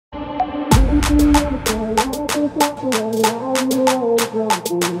Don't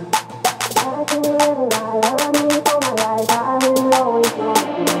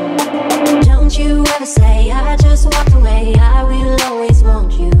you ever say I just walked away, I will always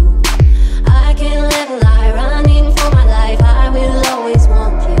want you. I can't live a lie, running for my life, I will always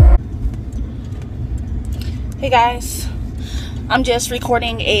want you. Hey guys, I'm just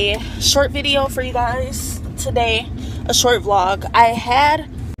recording a short video for you guys today, a short vlog.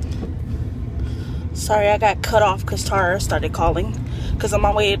 Sorry, I got cut off because Tara started calling because I'm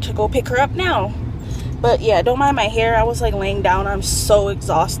on my way to go pick her up now. But yeah, don't mind my hair. I was like laying down. I'm so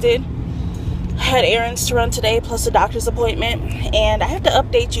exhausted. I had errands to run today plus a doctor's appointment, and I have to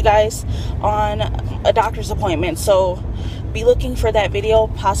update you guys on a doctor's appointment, so be looking for that video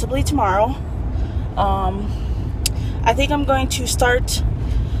possibly tomorrow. I think I'm going to start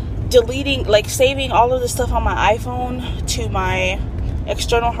deleting, like saving all of the stuff on my iPhone to my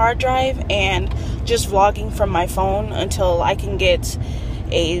external hard drive and just vlogging from my phone until I can get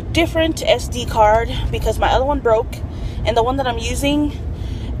a different SD card, because my other one broke, and the one that I'm using,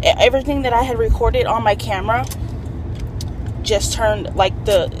 everything that I had recorded on my camera just turned, like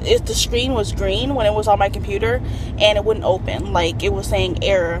the screen was green when it was on my computer and it wouldn't open, like it was saying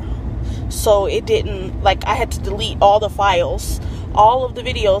error. So it didn't, like I had to delete all the files, all of the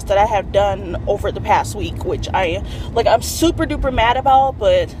videos that I have done over the past week, which I'm super duper mad about,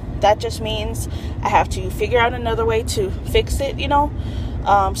 but that just means I have to figure out another way to fix it, you know.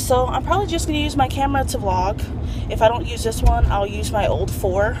 So I'm probably just gonna use my camera to vlog. If I don't use this one, I'll use my old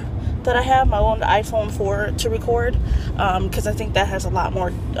 4 that I have, my old iPhone 4 to record, because I think that has a lot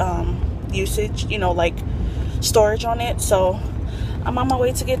more usage, you know, like storage on it. So I'm on my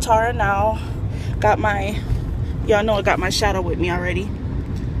way to get Tara now. Got my, y'all know I got my shadow with me already.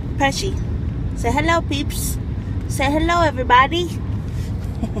 Pesci, say hello, peeps. Say hello, everybody.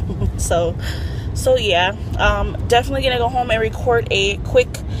 So yeah, definitely gonna go home and record a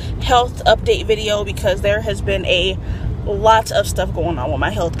quick health update video, because there has been a lot of stuff going on with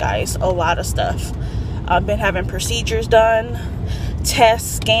my health, guys. A lot of stuff. I've been having procedures done,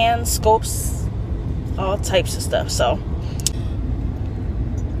 tests, scans, scopes, all types of stuff. So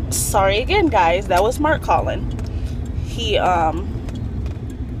sorry again, guys. That was Mark calling. We're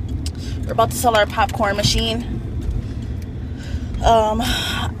about to sell our popcorn machine.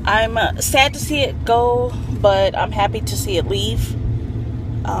 I'm sad to see it go, but I'm happy to see it leave,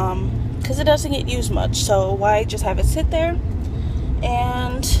 because it doesn't get used much, so why just have it sit there?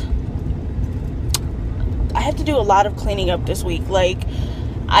 And I have to do a lot of cleaning up this week. Like,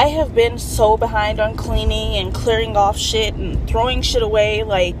 I have been so behind on cleaning and clearing off shit and throwing shit away.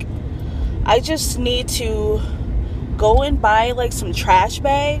 Like, I just need to go and buy like some trash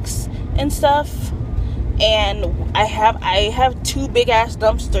bags and stuff. And I have 2 big ass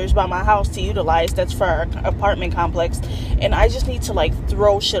dumpsters by my house to utilize. That's for our apartment complex, and I just need to like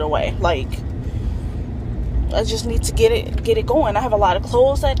throw shit away. Like, I just need to get it going. I have a lot of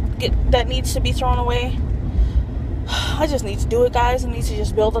clothes that needs to be thrown away. I just need to do it, guys. I need to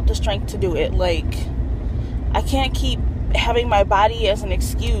just build up the strength to do it. Like, I can't keep having my body as an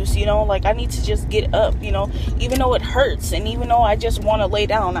excuse, you know. Like, I need to just get up, you know, even though it hurts and even though I just want to lay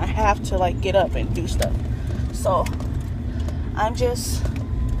down, I have to like get up and do stuff. So I'm just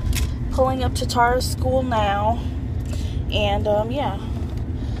pulling up to Tara's school now, and yeah,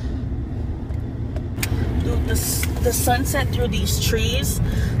 dude, the sunset through these trees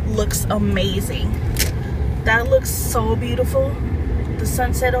looks amazing. That looks so beautiful. The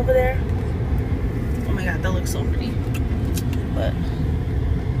sunset over there, oh my god, that looks so pretty. But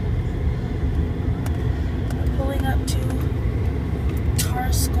I'm pulling up to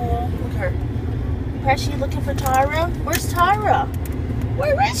Tara's school. Look at her. Is she looking for Tara? Where's Tara?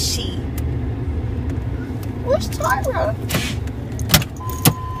 Where is she? Where's Tara?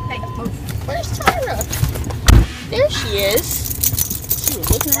 Hey, move. Where's Tara? There she is. She was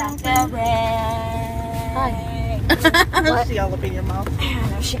looking around. Hi. What? She all up in your mouth. I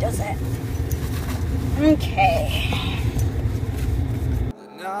know she does that. Okay.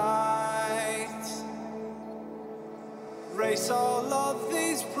 Race all of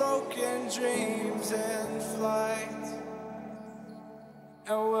these broken dreams in flight,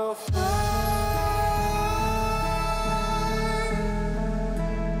 and we'll fly,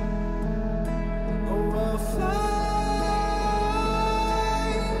 oh, we'll fly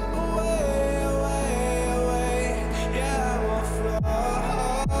away, away, away, yeah, we'll fly.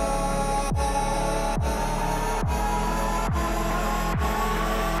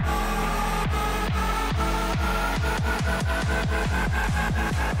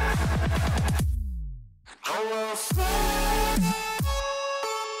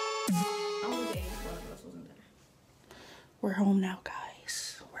 We're home now,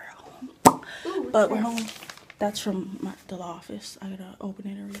 guys. We're home. Ooh, But we're home. That's from the office. I gotta open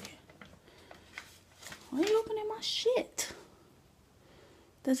it and read it. Why are you opening my shit?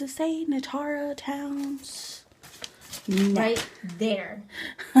 Does it say Natara Towns? No. Right there.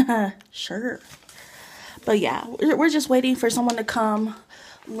 Sure. But yeah, we're just waiting for someone to come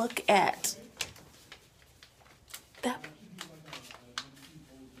look at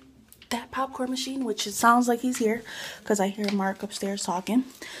that popcorn machine, which it sounds like he's here because I hear Mark upstairs talking.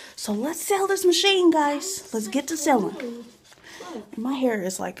 So let's sell this machine, guys. Let's get to selling. My hair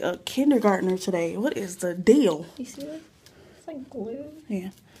is like a kindergartner today. What is the deal? You see it? It's like glue.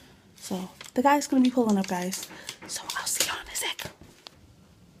 Yeah. So the guy's gonna be pulling up, guys. So I'll see you in a sec.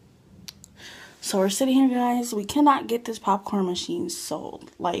 So we're sitting here, guys. We cannot get this popcorn machine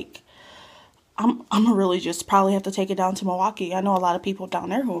sold. Like, I'm gonna really just probably have to take it down to Milwaukee. I know a lot of people down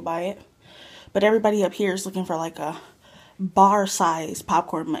there who will buy it, but everybody up here is looking for like a bar size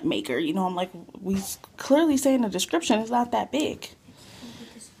popcorn maker. You know, I'm like, we clearly say in the description it's not that big.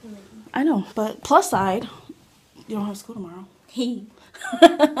 I know, but plus side, you don't have school tomorrow.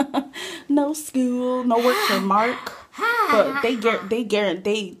 No school, no work for Mark. But they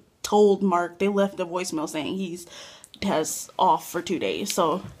told Mark, they left a voicemail saying he's has off for 2 days.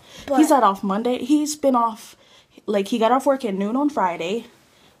 So he's not off Monday. He's been off, like, he got off work at noon on Friday.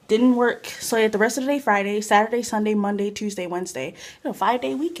 Didn't work, so he had the rest of the day Friday, Saturday, Sunday, Monday, Tuesday, Wednesday.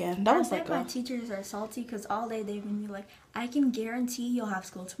 5-day weekend. That was like my teachers are salty because all day they've been like, I can guarantee you'll have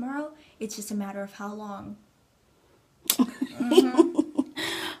school tomorrow. It's just a matter of how long.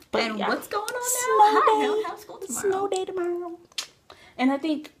 But and yeah. what's going on now? I don't have school tomorrow. Snow day tomorrow. And I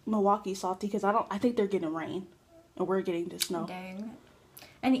think Milwaukee's salty because I think they're getting rain and we're getting the snow. Dang.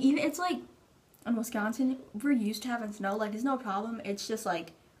 And even it's like in Wisconsin, we're used to having snow. Like, it's no problem. It's just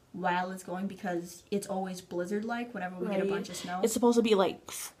like while it's going because it's always blizzard like whenever we get a bunch of snow. It's supposed to be like,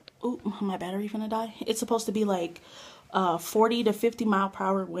 ooh, my battery finna die. It's supposed to be like 40 to 50 mile per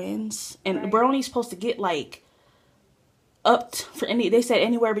hour winds, and we're only supposed to get like they said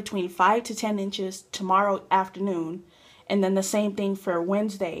anywhere between 5 to 10 inches tomorrow afternoon, and then the same thing for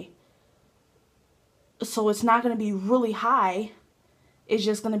Wednesday. So it's not going to be really high. It's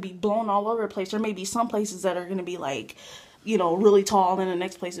just going to be blown all over the place. There may be some places that are going to be like, you know, really tall, and the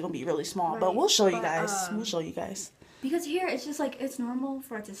next place is going to be really small. But we'll show you guys. We'll show you guys. Because here, it's just like, it's normal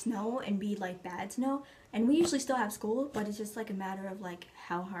for it to snow and be like bad snow. And we usually still have school, but it's just like a matter of like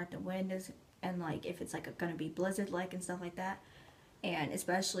how hard the wind is and like if it's like going to be blizzard like and stuff like that. And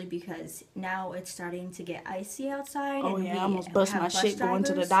especially because now it's starting to get icy outside. Oh, and yeah, I almost bust my shit going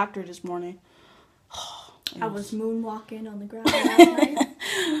to the doctor this morning. I was moonwalking on the ground last night.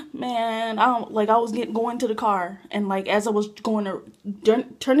 Man, I was going to the car, and like as I was going to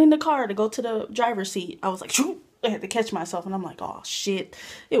turning the car to go to the driver's seat, I was like, shoo! I had to catch myself, and I'm like, oh shit,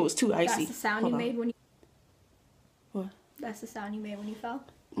 it was too icy. That's the sound you made when you. What? That's the sound you made when you fell.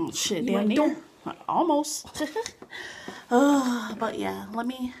 Oh, shit, damn near, almost. But yeah, let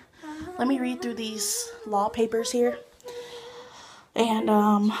me read through these law papers here,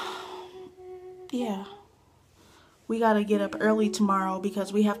 and yeah. We gotta get up early tomorrow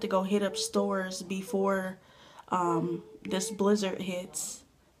because we have to go hit up stores before this blizzard hits,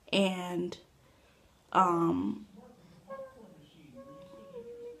 and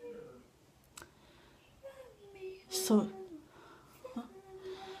so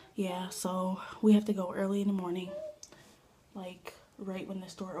yeah, so we have to go early in the morning, like right when the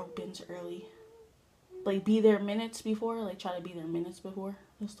store opens early, like be there minutes before, like try to be there minutes before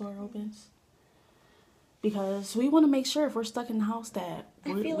the store opens. Because we want to make sure if we're stuck in the house that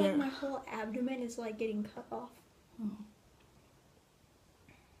I feel like my whole abdomen is like getting cut off.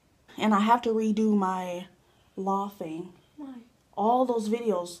 And I have to redo my law thing. Why? All those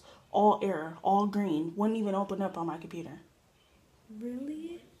videos, all error, all green, wouldn't even open up on my computer.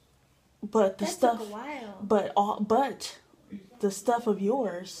 Really? But the that stuff, took a while. but the stuff of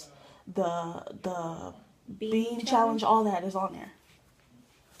yours, the bean challenge, all that is on there.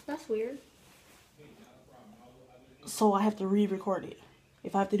 That's weird. So I have to re-record it.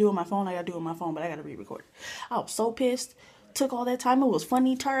 If I have to do it on my phone, I gotta do it on my phone, but I gotta re-record it. I was so pissed. Took all that time. It was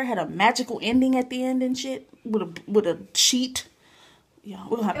funny. Tara had a magical ending at the end and shit with a sheet. Yeah,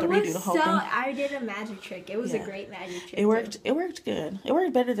 we'll have to redo the whole thing. I did a magic trick. It was a great magic trick. It worked. It worked good. It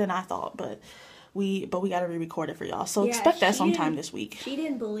worked better than I thought, but we gotta re-record it for y'all. So expect that sometime this week. She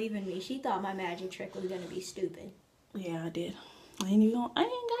didn't believe in me. She thought my magic trick was gonna be stupid. Yeah, I did. You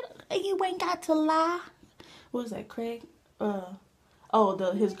ain't got to lie. What was that, Craig?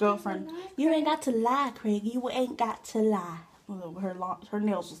 His girlfriend. You ain't got to lie, Craig. You ain't got to lie. Her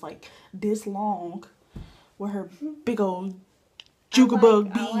nails was like this long. with her big old jugabug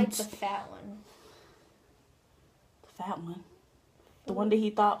beads. I like the fat one. The fat one. The one that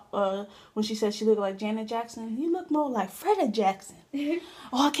he thought, when she said she looked like Janet Jackson, you look more like Freda Jackson.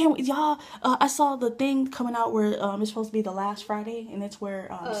 Oh, I can't wait. Y'all, I saw the thing coming out where it's supposed to be the last Friday, and it's where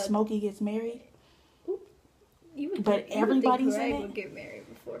Smokey gets married. But everybody's in it. Would get married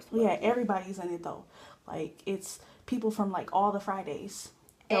before Yeah, everybody's in it, though. Like, it's people from, like, all the Fridays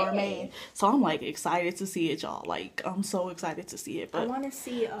that were made. So I'm, like, excited to see it, y'all. Like, I'm so excited to see it. But I want to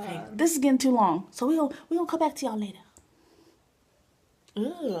see... okay, this is getting too long. So we gonna come back to y'all later.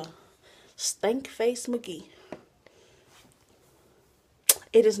 Ugh. Stank face McGee.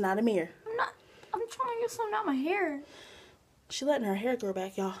 It is not a mirror. I'm trying to get something out my hair. She letting her hair grow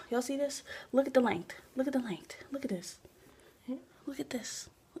back, y'all. Y'all see this? Look at the length. Look at the length. Look at this. Look at this.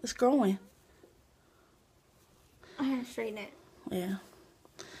 It's growing. I have to straighten it. Yeah.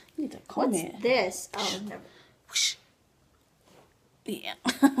 You need to comb it. What's this? Oh, never. Whoosh. Yeah.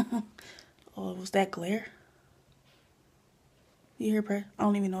 Oh, was that glare? You hear I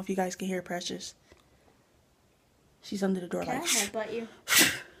don't even know if you guys can hear Precious. She's under the door Can like... I headbutt you?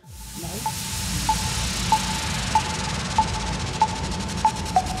 No.